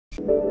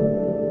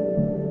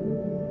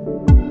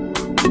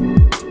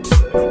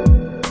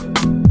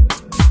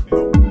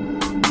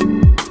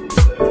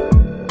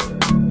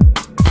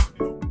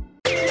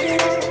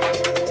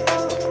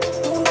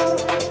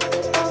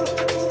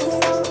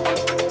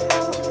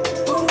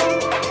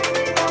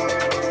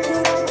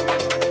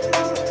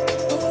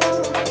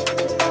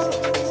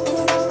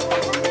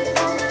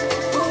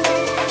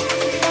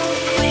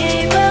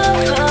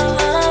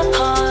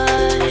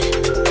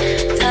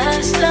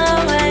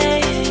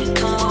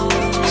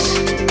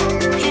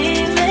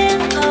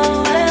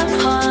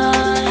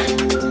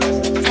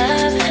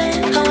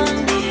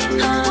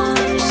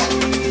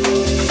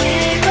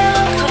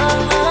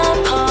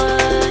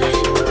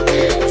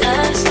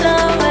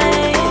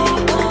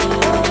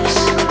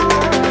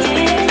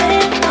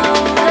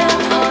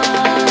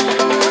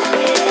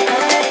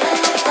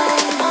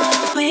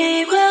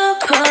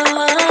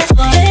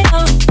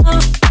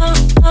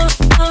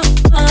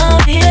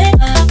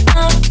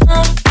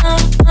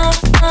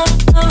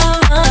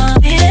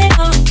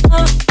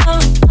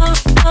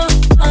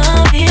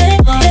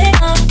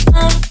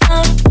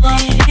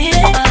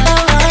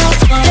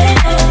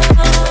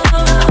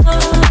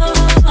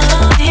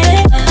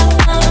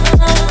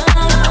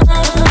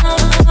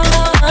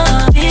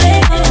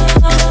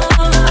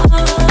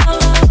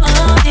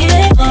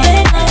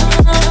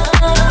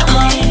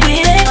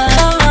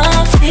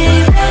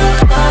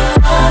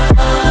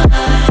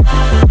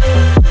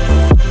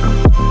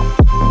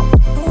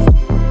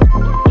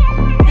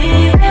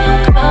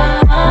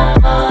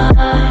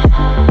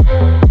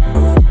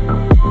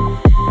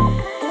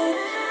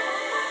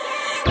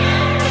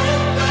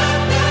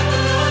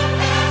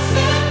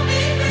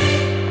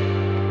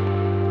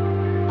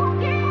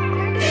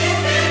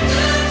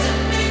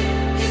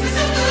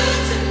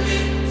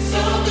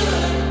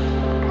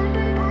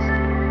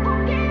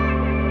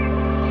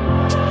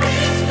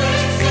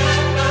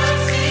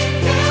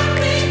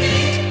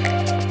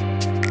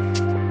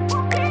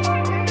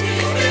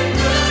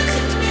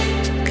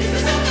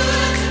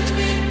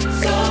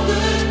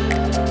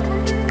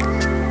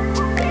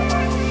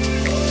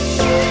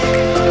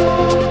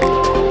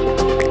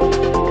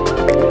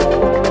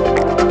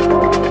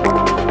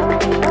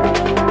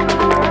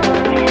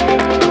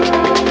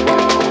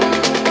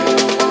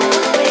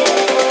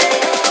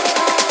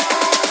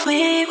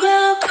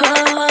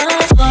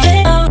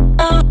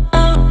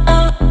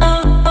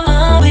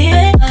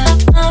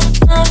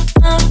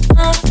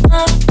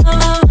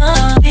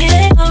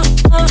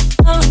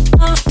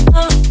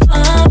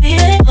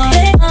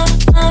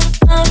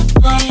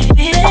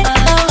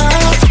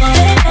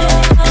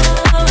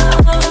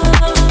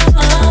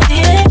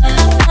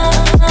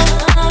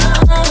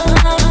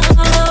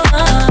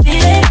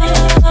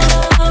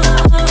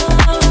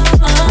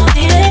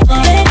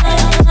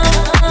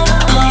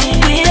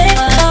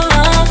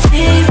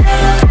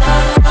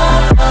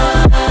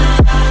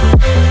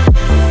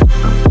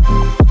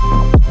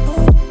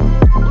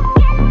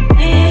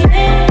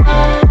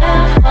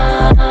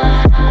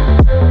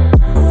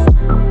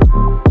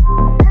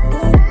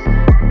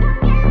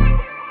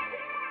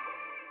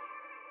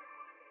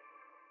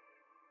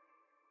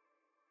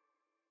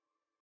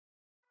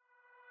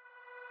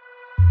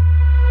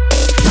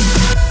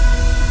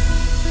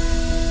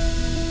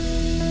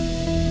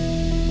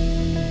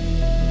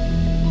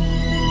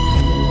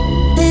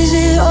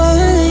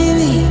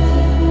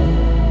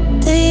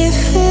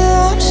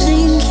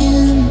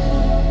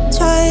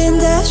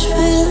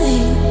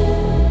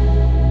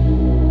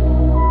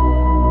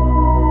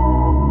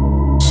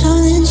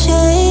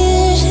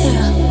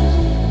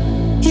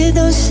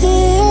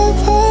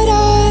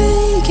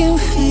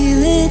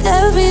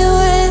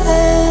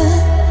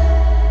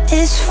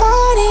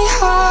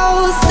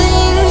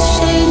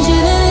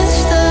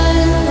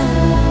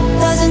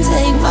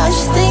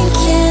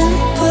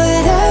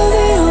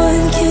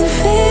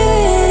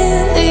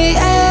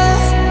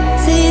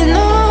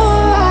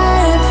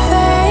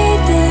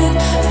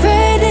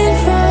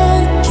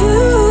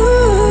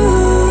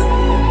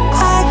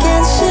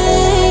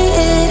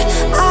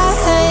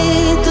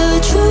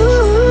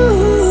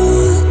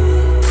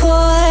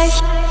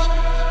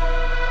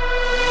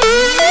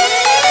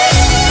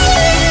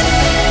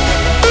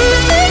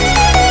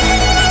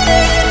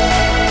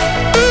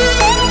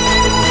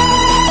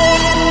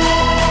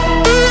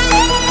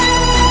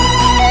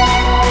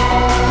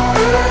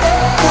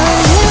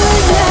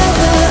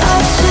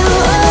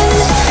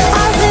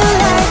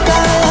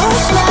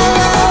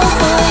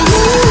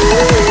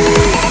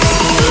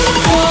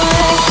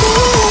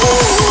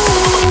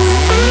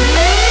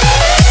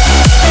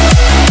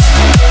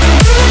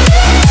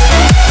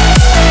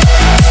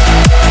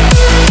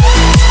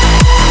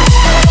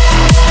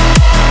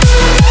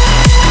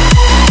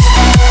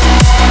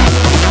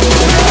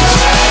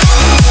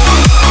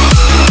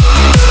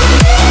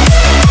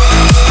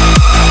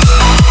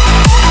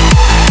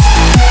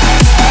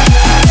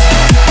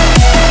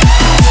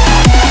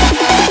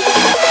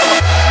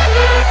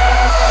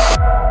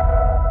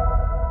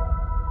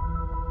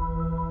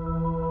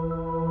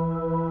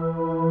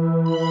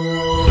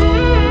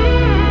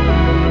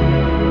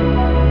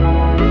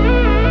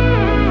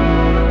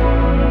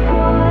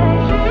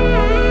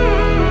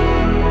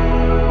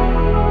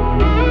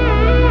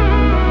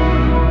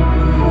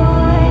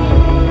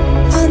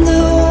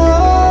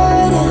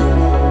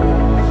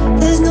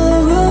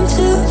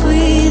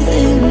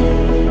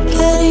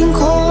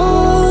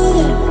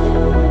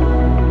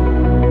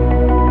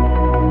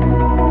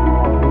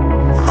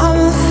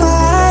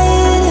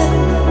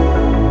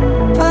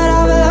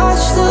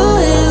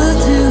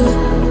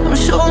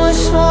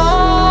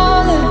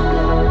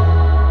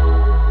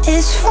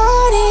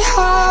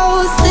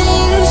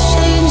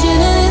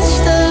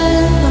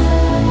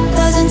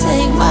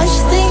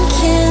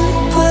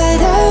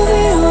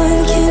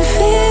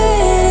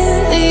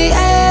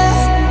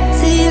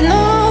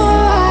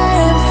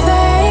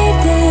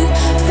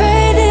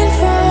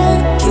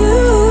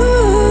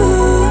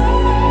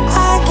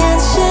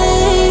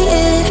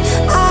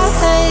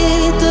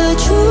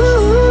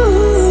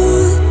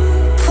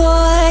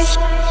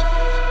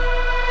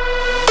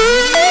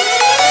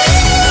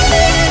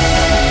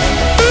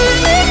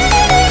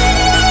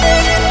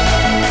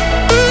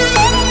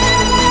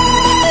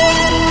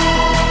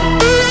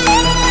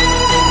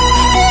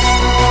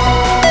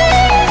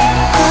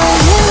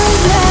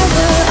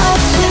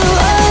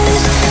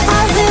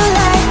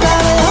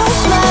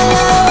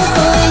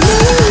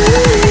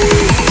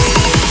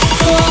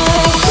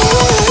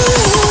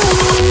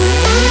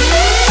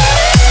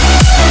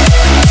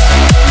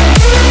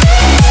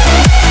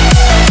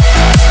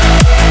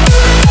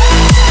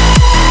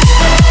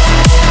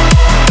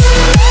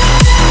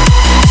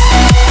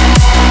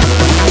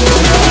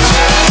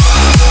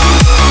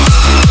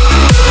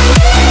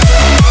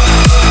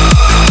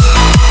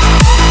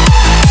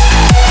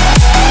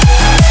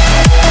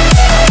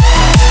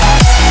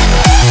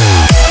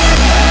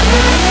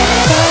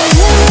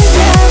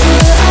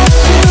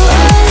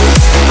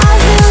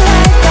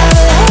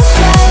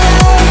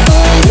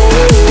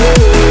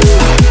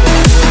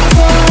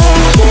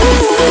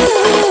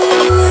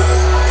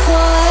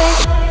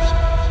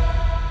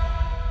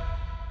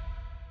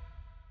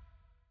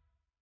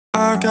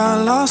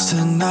got lost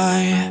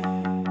tonight,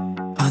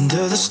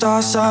 under the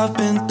stars up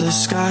in the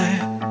sky.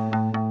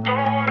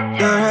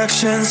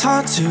 Directions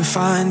hard to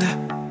find,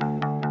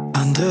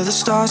 under the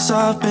stars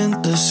up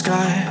in the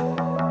sky.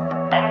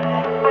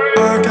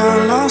 I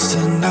got lost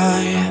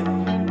tonight,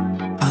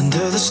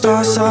 under the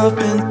stars up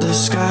in the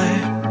sky.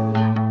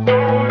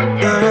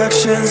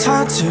 Directions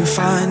hard to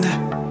find,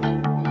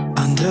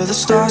 under the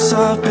stars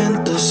up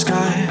in the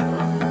sky.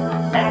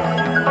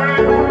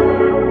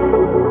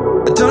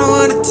 I don't know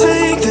where to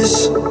take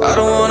this, I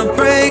don't wanna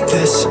break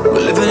this.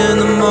 We're living in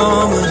the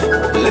moment,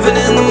 we're living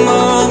in the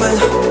moment.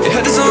 Your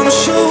head is on my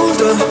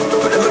shoulder,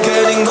 we're never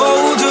getting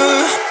older.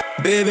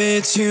 Baby,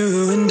 it's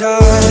you and I.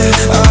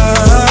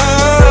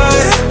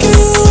 You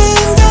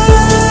and I.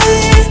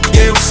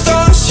 Yeah, we're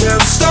stars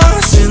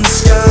in the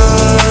sky.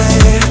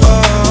 Oh,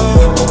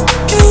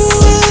 you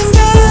and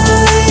I.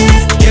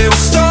 Yeah,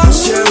 we're stars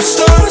in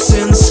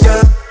the sky.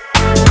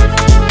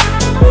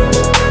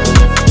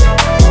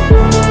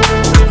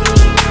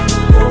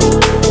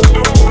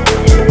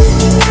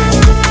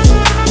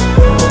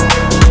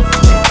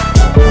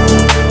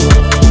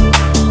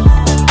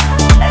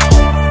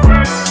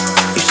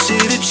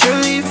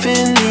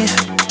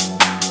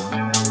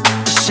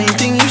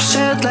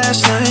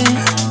 Last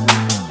night,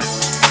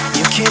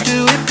 you can't do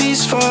it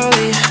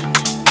peacefully.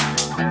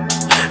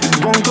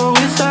 We won't go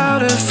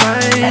without a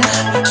fight.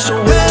 So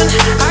when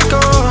I go,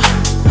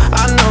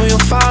 I know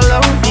you'll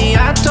follow me.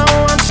 I don't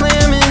want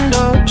slamming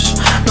doors,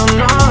 no,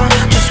 no.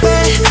 Just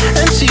wait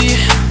and see,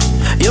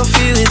 you'll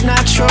feel it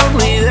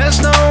naturally. There's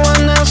no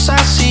one else I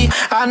see,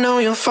 I know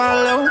you'll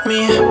follow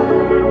me.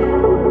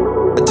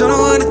 I don't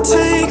know where to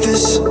take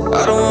this,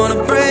 I don't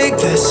wanna break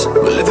this.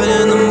 We're living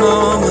in the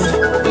moment,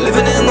 we're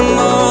living in the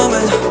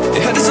moment.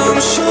 Your head is on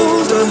my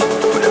shoulder,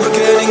 we're never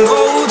getting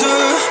older.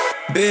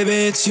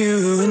 Baby, it's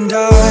you and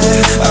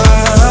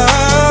I.